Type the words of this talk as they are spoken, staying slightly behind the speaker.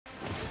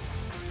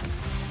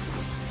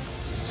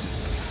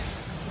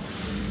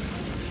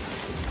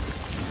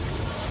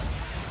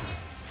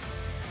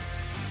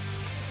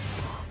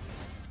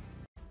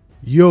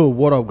Yo,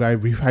 what up guys,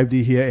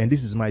 Brief5D here, and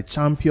this is my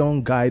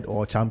champion guide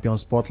or champion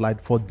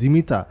spotlight for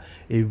Demytha,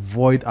 a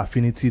void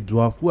affinity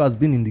dwarf who has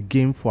been in the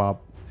game for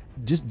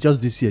just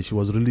this year. She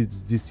was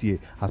released this year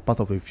as part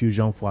of a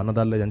fusion for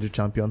another legendary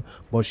champion,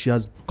 but she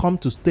has come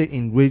to stay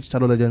in Raid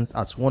Shadow Legends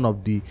as one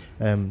of the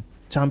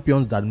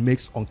champions that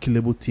makes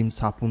unkillable teams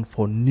happen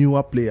for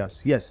newer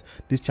players. Yes,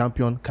 this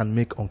champion can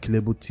make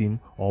unkillable team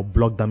or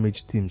block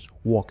damage teams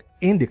work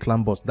in the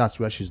clan boss. That's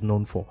where she's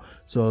known for.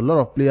 So a lot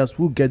of players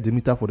who get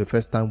Demytha for the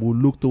first time will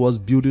look towards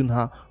building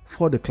her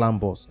for the clan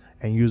boss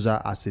and use her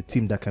as a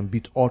team that can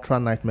beat Ultra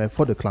Nightmare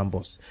for the clan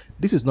boss.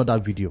 This is not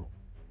that video.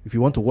 If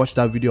you want to watch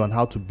that video on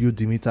how to build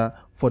Demytha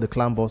for the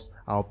clan boss,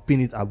 I'll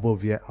pin it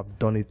above here. I've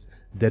done it.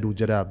 Deadwood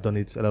Jedi have done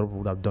it. A lot of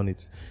people have done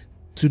it.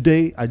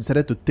 Today I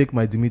decided to take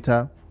my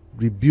Demytha,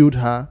 rebuild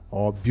her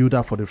or build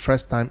her for the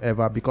first time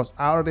ever, because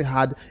I already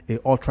had a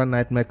Ultra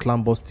Nightmare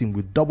clan boss team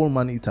with double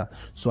man eater,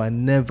 so I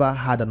never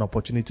had an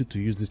opportunity to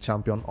use this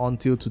champion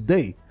until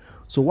today.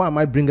 So why am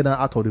I bringing her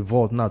out of the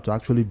vault now to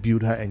actually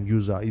build her and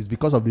use her? Is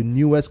because of the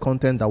newest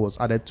content that was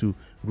added to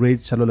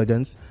Raid Shadow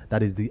Legends,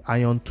 that is the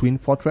Iron Twin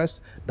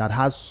Fortress, that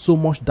has so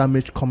much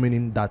damage coming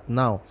in that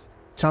now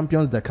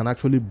champions that can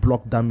actually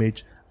block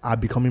damage are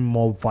becoming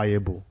more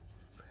viable.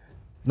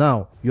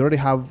 Now you already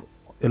have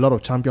a lot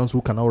of champions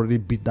who can already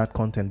beat that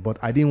content, but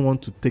I didn't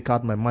want to take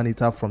out my man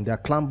eater from their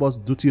clan boss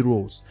duty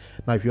roles.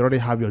 Now if you already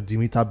have your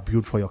Demytha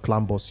built for your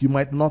clan boss, you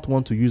might not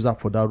want to use her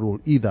for that role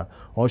either,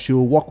 or she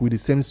will work with the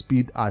same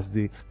speed as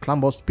the clan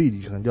boss speed.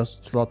 You can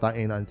just slot her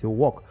in and it will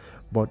work.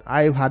 But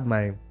I had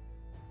my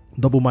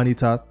double man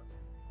eater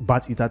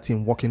bat eater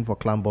team working for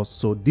clan boss,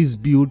 so this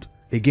build,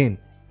 again,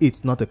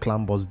 it's not a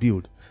clan boss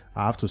build.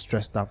 I have to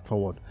stress that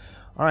forward.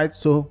 All right,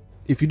 so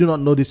if you do not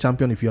know this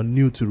champion, if you're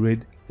new to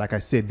Raid, like I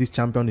said, this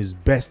champion is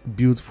best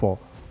built for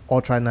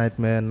Ultra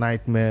Nightmare,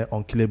 Nightmare,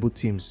 unkillable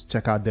teams.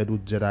 Check out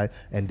Deadwood Jedi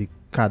and the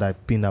card I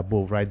pinned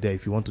above right there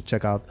if you want to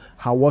check out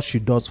what she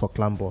does for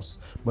clan boss.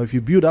 But if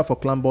you build her for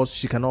clan boss,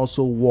 she can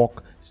also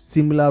walk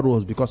similar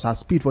roles because her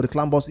speed for the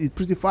clan boss is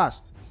pretty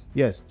fast.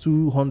 Yes,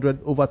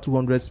 over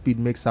 200 speed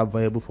makes her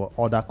viable for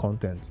other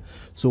content.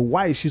 So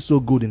why is she so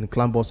good in the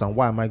clan boss, and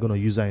why am I going to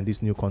use her in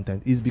this new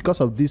content? Is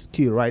because of this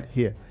skill right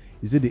here.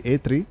 Is it the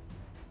A3?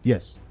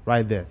 Yes,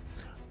 right there.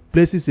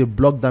 Places a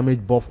block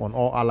damage buff on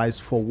all allies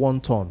for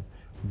 1 turn.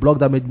 Block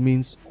damage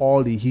means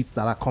all the hits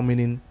that are coming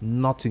in,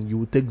 nothing. You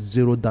will take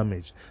 0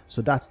 damage.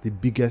 So that's the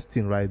biggest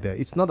thing right there.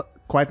 It's not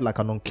quite like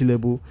an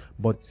unkillable,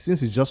 but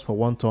since it's just for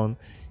 1 turn,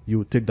 you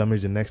will take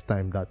damage the next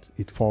time that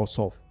it falls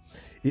off.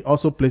 It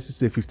also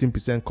places a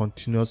 15%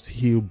 continuous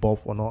heal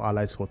buff on all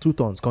allies for 2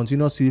 turns.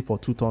 Continuous heal for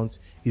 2 turns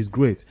is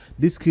great.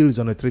 This skill is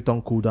on a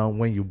 3-turn cooldown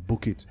when you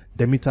book it.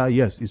 Demytha,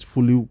 yes,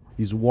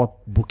 is worth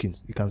booking.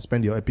 You can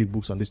spend your epic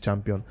books on this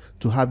champion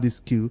to have this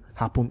skill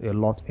happen a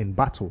lot in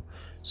battle.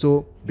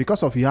 So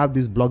because of you have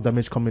this block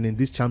damage coming in,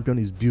 this champion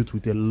is built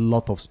with a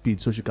lot of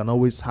speed, so she can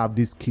always have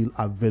this skill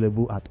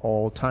available at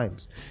all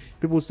times.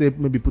 People say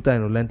maybe put her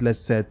in a relentless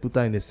set, put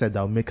her in a set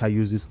that will make her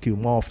use this skill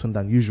more often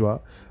than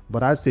usual,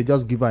 but I'd say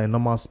just give her a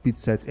normal speed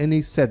set.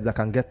 Any set that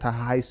can get her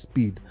high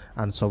speed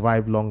and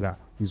survive longer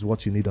is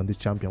what you need on this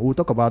champion. We'll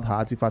talk about her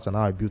artifacts and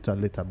how I built her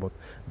later, but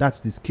that's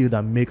the skill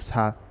that makes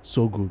her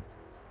so good.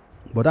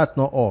 But that's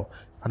not all.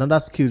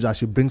 Another skill that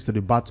she brings to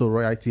the battle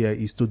right here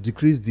is to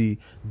decrease the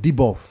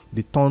debuff,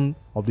 the turn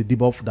of the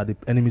debuff that the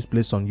enemies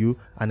place on you,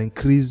 and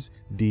increase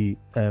the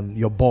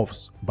your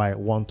buffs by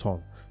 1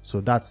 turn.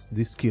 So that's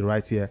this skill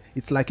right here.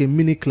 It's like a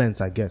mini cleanse,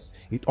 I guess.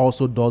 It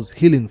also does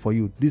healing for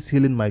you. This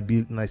healing might be,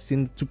 and I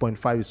seen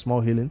 2.5 is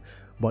small healing,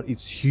 but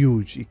it's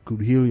huge. It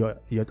could heal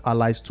your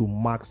allies to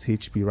max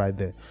HP right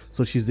there.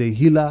 So she's a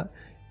healer,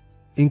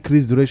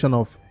 increase duration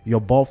of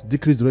your buff,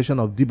 decrease duration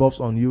of debuffs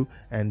on you,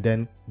 and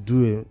then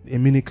do a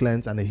mini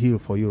cleanse and a heal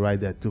for you right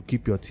there to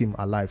keep your team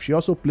alive. She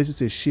also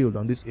places a shield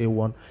on this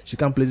A1. She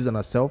can't place it on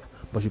herself,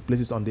 but she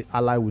places on the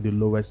ally with the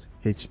lowest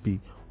HP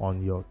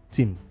on your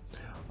team.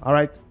 All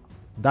right,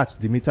 that's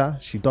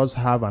Demytha. She does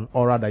have an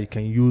aura that you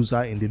can use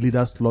her in the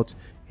leader slot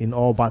in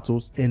all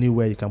battles.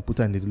 Anywhere you can put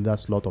her in the leader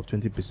slot of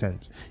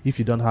 20%. If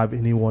you don't have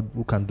anyone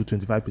who can do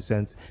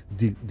 25%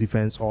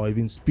 defense or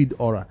even speed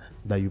aura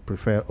that you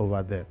prefer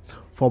over there.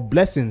 For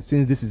blessings,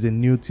 since this is a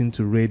new thing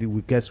to Raid,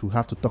 we guess we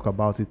have to talk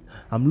about it.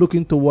 I'm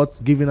looking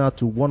towards giving her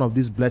to one of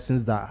these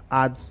blessings that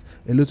adds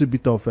a little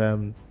bit of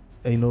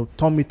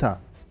Demytha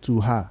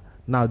to her.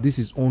 Now this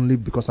is only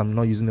because I'm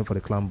not using it for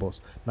the clan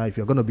boss. Now if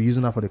you're going to be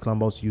using her for the clan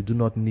boss, you do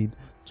not need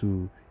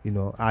to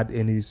add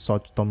any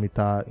such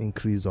Demytha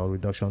increase or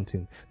reduction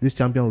thing. This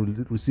champion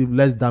will receive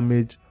less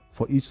damage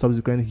for each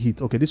subsequent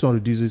hit. Okay, this one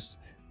reduces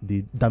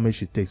the damage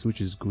she takes, which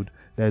is good.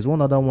 There's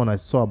one other one I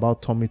saw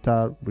about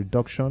Demytha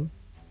reduction.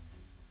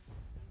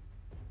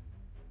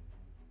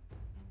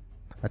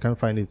 I can't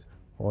find it.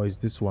 Or is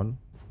this one?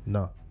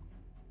 No.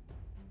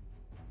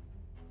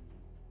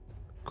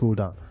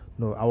 Cooldown.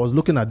 No, I was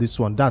looking at this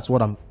one. That's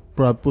what I'm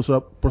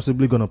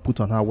possibly going to put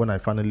on her when I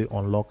finally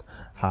unlock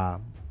her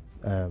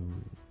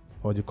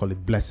what do you call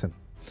it, blessing.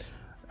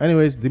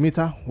 Anyways,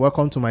 Demytha,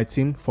 welcome to my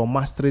team. For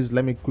Masteries,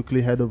 let me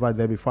quickly head over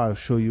there before I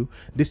show you.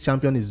 This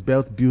champion is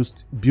built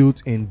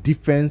in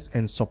defense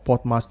and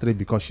support mastery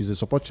because she's a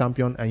support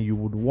champion, and you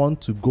would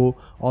want to go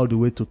all the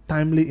way to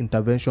timely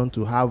intervention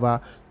to have her,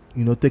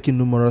 you know, taking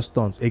numerous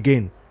turns.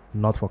 Again,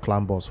 not for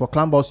clan boss. For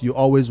clan boss, you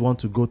always want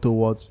to go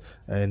towards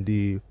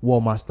the War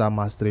Master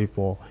mastery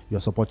for your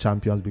support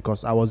champions,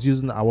 because I was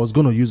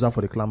going to use her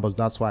for the clan boss.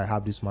 That's why I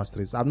have this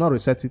masteries. I've not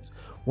reset it.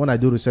 When I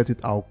do reset it,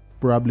 I'll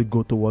probably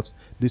go towards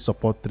this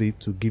support tree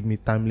to give me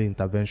timely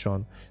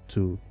intervention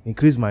to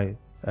increase my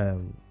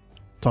turn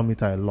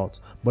meter a lot.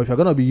 But if you're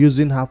going to be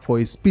using her for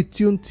a speed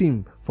tune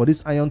team for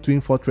this Iron Twin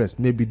Fortress,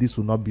 maybe this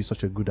will not be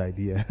such a good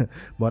idea.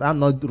 But I'm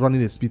not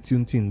running a speed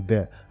tune team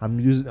there.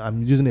 I'm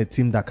using a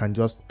team that can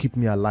just keep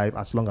me alive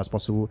as long as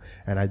possible,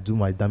 and I do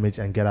my damage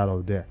and get out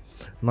of there.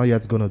 Not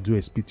yet going to do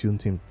a speed tune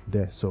team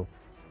there. So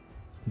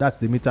that's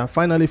the meter.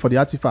 Finally, for the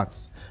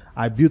artifacts,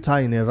 I built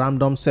her in a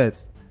random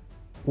set.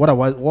 What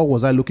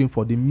was I looking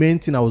for? The main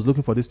thing I was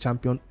looking for this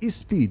champion is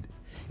speed.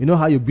 You know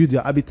how you build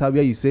your habitat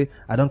where you say,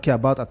 I don't care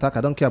about attack,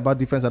 I don't care about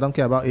defense, I don't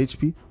care about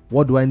HP.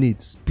 What do I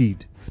need?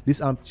 Speed.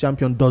 This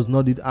champion does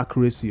not need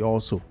accuracy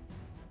also.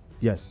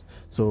 Yes.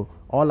 So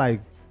all I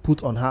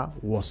put on her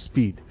was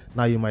speed.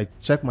 Now you might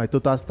check my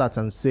total stats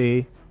and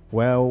say,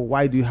 well,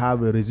 why do you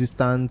have a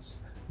resistance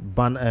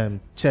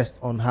chest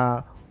on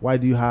her? Why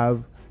do you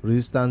have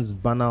resistance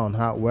banner on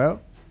her?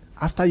 Well,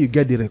 after you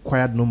get the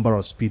required number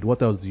of speed,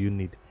 what else do you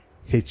need?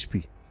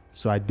 HP.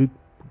 So I do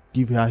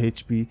give her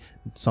HP,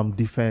 some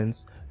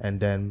defense, and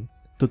then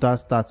total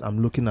stats.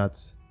 I'm looking at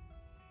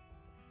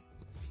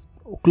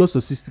close to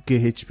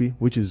 60k HP,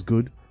 which is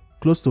good,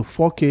 close to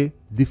 4k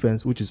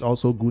defense, which is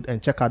also good,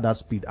 and check out that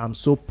speed. I'm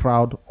so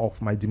proud of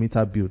my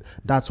Demytha build.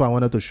 That's why I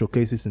wanted to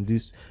showcase this in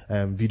this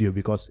video,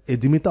 because a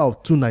Demytha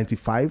of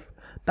 295,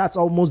 that's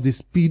almost the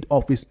speed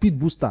of a speed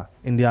booster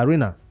in the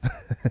arena.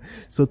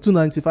 So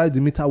 295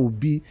 Demytha will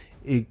be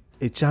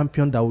a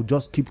champion that will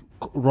just keep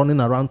running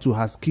around to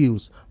her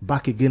skills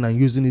back again and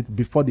using it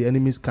before the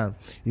enemies can,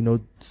 you know,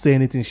 say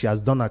anything. She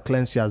has done a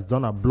cleanse, she has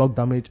done a block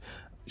damage.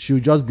 She'll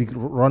just be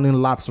running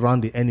laps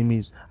around the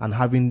enemies and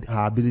having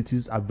her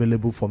abilities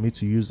available for me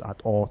to use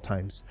at all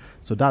times.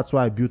 So that's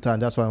why I built her,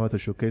 and that's why I want to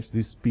showcase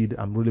this speed.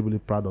 I'm really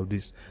proud of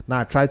this.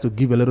 Now I try to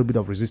give a little bit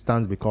of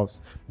resistance,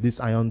 because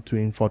this Iron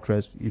Twin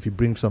Fortress, if you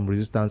bring some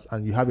resistance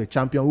and you have a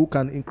champion who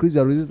can increase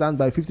your resistance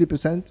by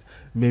 50%,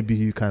 maybe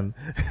you can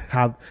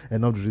have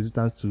enough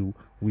resistance to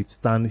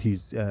withstand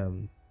his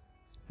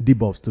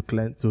debuffs,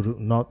 to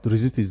not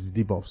resist his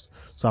debuffs.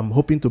 So I'm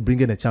hoping to bring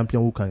in a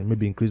champion who can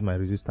maybe increase my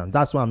resistance.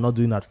 That's why I'm not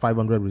doing at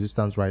 500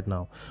 resistance right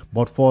now.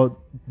 But for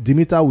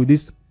Demytha with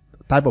this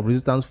type of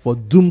resistance for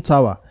Doom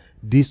Tower,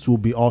 this will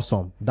be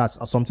awesome. That's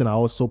something I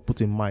also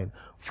put in mind.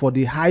 For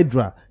the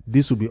Hydra,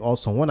 this will be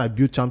awesome. When I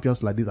build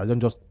champions like this, I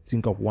don't just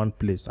think of one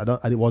place.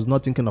 I was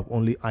not thinking of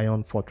only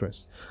Iron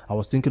Fortress. I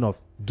was thinking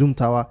of Doom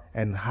Tower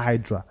and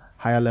Hydra,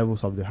 higher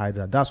levels of the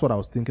Hydra. That's what I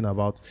was thinking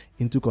about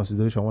into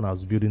consideration when I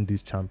was building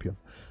this champion.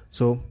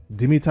 So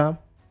Demytha,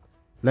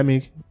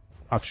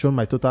 I've shown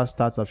my total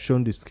stats, I've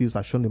shown the skills,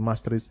 I've shown the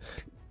masteries.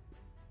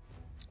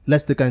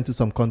 Let's take her into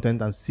some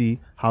content and see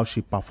how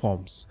she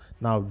performs.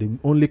 Now, the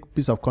only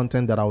piece of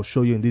content that I'll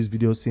show you in this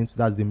video, since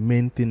that's the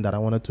main thing that I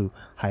wanted to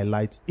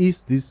highlight,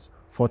 is this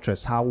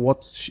fortress.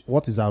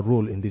 What is our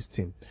role in this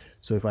team?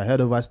 So if I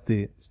head over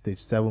stage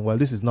 7, well,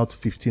 this is not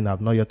 15.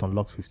 I've not yet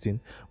unlocked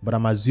 15, but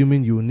I'm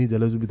assuming you need a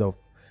little bit of,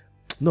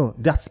 no,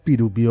 that speed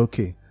will be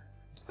okay.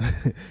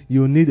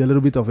 You need a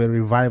little bit of a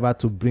reviver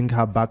to bring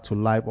her back to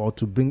life, or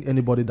to bring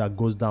anybody that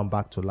goes down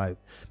back to life,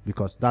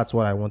 because that's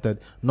what I wanted.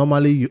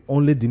 Normally, you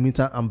only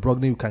Demytha and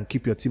Brogni, you can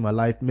keep your team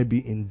alive,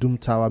 maybe in Doom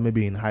Tower,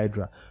 maybe in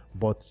Hydra.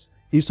 But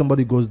if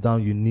somebody goes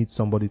down, you need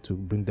somebody to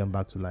bring them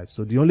back to life.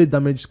 So the only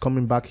damage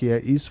coming back here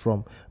is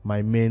from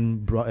my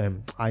main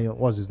Iron,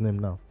 what's his name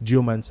now?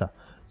 Geomancer.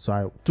 So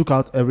I took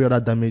out every other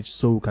damage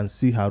so we can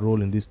see her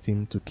role in this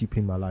team to keep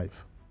him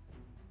alive.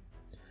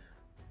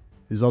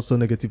 There's also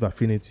negative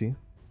affinity.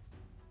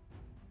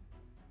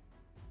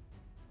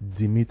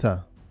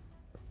 Demytha,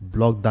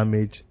 block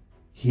damage,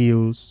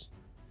 heals,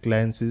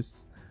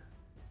 cleanses,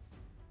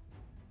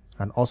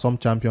 an awesome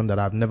champion that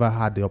I've never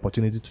had the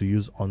opportunity to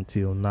use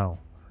until now.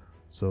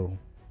 So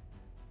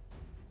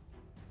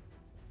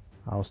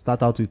I'll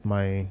start out with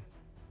my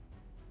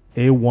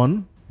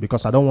A1,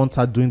 because I don't want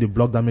her doing the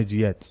block damage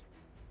yet.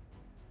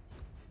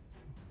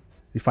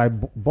 If I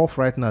buff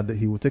right now,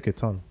 he will take a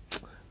turn.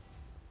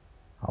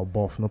 I'll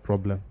buff, no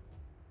problem.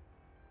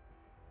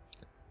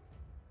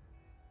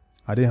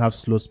 I didn't have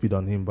slow speed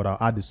on him, but I'll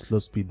add the slow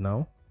speed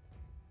now.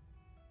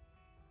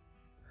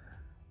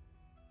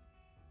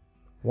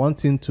 One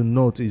thing to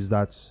note is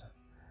that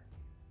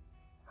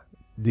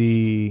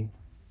the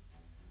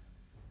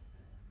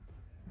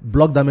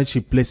block damage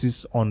she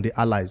places on the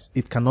allies,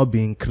 it cannot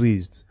be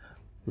increased.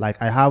 Like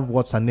I have,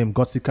 what's her name,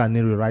 Gotsika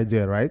Neri right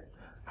there, right?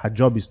 Her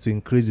job is to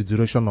increase the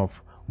duration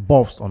of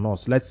buffs on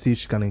us. Let's see if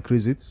she can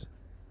increase it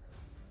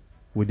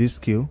with this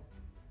skill.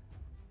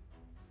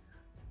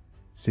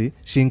 See,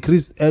 she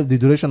increased the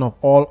duration of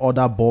all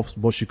other buffs,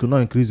 but she could not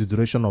increase the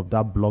duration of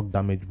that block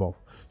damage buff.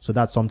 So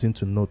that's something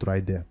to note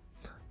right there.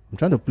 I'm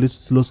trying to place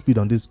slow speed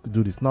on this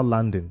dude. It's not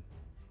landing.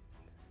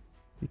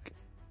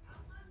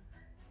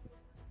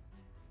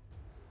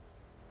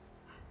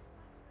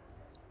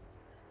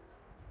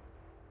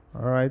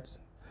 All right,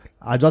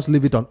 I just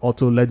leave it on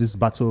auto, let this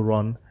battle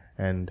run,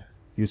 and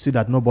you see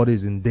that nobody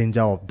is in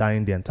danger of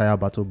dying the entire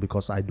battle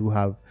because I do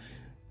have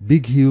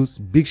big heals,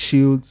 big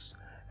shields,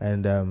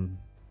 and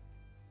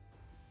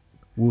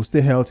we'll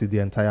stay healthy the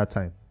entire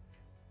time.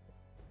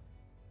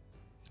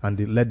 And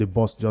let the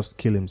boss just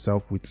kill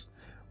himself with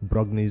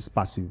Brogni's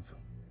passive.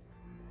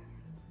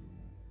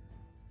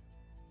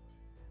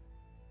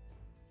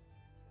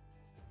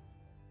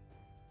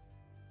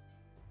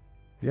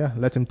 Yeah,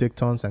 let him take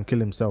turns and kill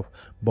himself.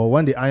 But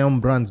when the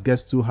iron brand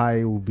gets too high,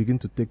 he will begin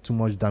to take too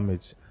much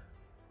damage.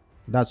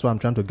 That's why I'm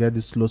trying to get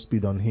this slow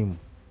speed on him.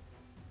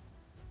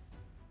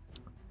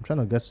 I'm trying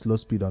to get slow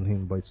speed on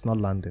him, but it's not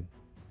landing.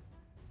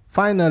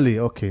 Finally,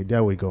 okay,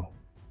 there we go.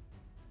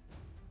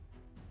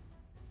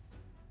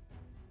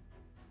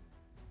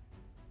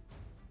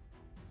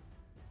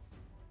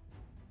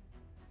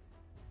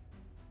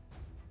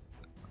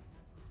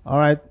 All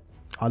right,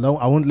 I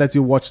won't let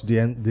you watch the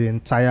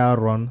entire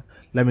run.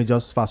 Let me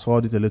just fast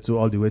forward it a little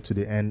all the way to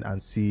the end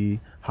and see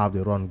how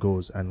the run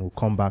goes, and we'll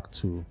come back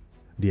to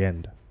the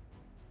end.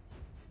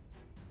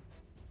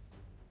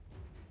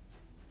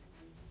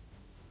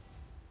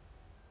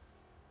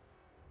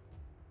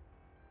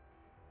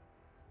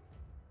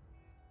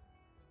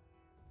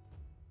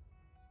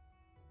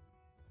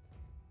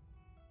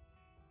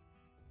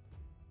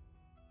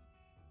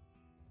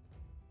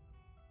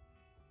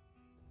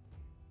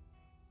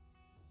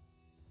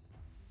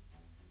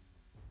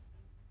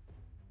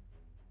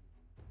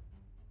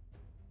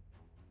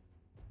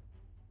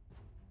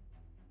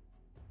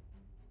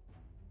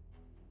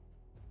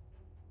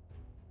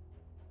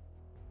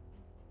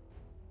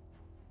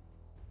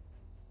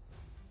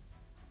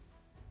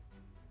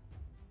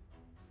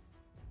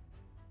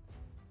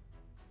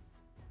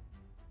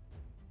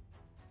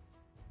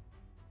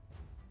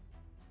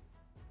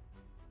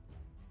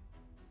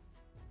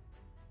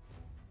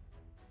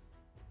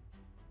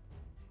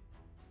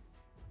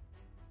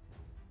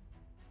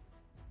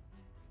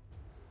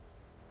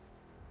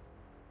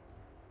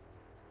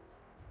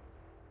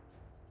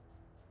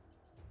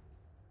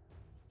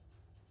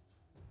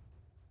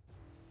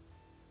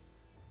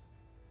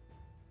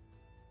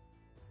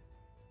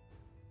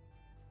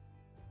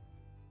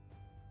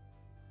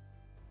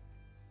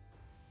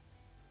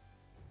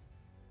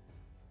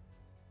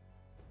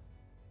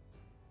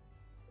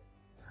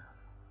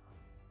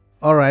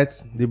 All right,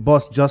 the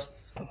boss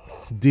just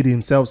did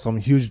himself some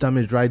huge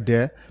damage right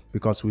there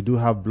because we do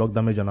have block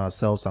damage on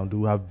ourselves and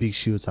do have big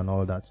shields and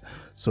all that.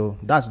 So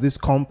that's this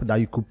comp that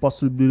you could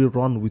possibly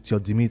run with your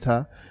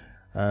Demytha.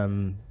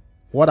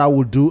 What I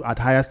will do at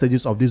higher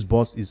stages of this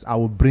boss is I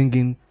will bring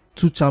in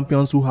 2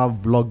 champions who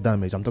have block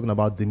damage. I'm talking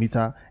about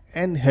Demytha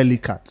and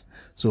Helicat.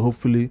 So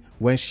hopefully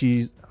when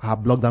her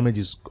block damage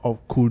is on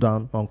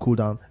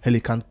cooldown,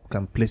 Helicat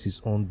can place his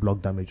own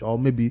block damage, or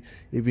maybe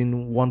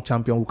even one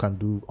champion who can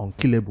do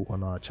unkillable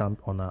on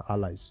our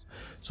allies.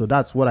 So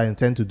that's what I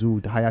intend to do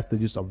with the higher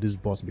stages of this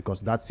boss, because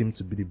that seems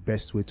to be the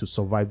best way to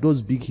survive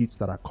those big hits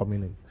that are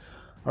coming in.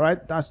 All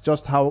right, that's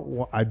just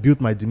how I built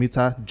my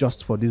Demytha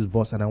just for this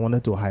boss, and I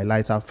wanted to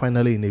highlight her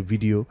finally in a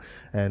video,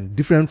 and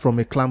different from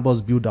a clan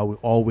boss build that we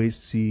always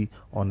see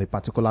on a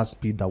particular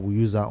speed that we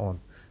use her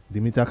on.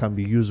 Demytha can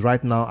be used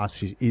right now as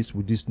she is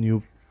with this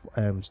new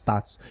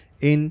stats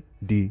in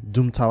the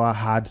Doom Tower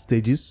hard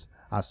stages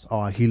as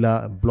our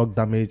healer, block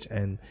damage,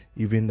 and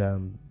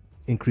even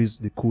increase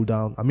the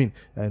cooldown. I mean,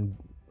 and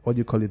what do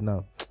you call it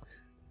now?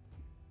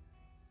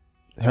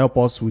 Help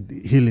us with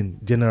healing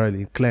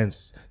generally,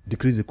 cleanse,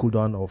 decrease the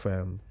cooldown of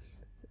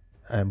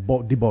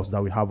debuffs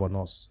that we have on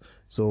us.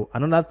 So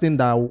another thing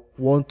that I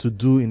want to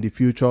do in the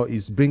future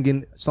is bring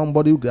in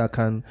somebody that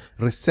can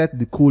reset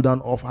the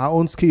cooldown of our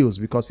own skills,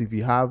 because if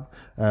you have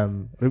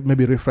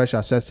maybe refresh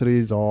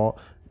accessories, or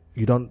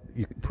you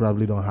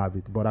probably don't have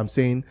it, but I'm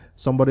saying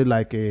somebody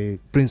like a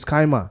Prince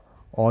Kaima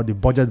or the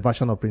budget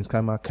version of Prince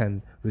Kaima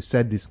can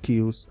reset the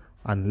skills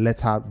and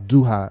let her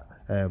do her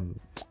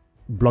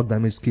block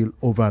damage skill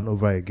over and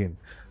over again.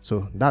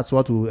 So that's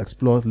what we'll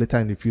explore later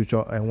in the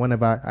future, and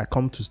whenever I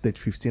come to stage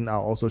 15,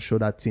 I'll also show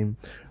that team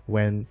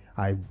when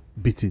I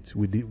beat it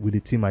with the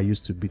team I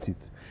used to beat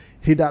it.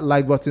 Hit that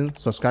like button,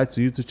 subscribe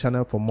to YouTube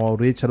channel for more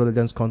Raid Shadow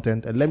Legends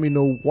content, and let me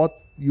know what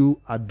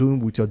you are doing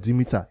with your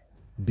Demytha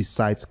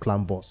besides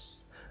clan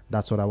boss.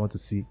 That's what I want to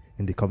see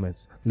in the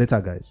comments. Later,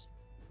 guys.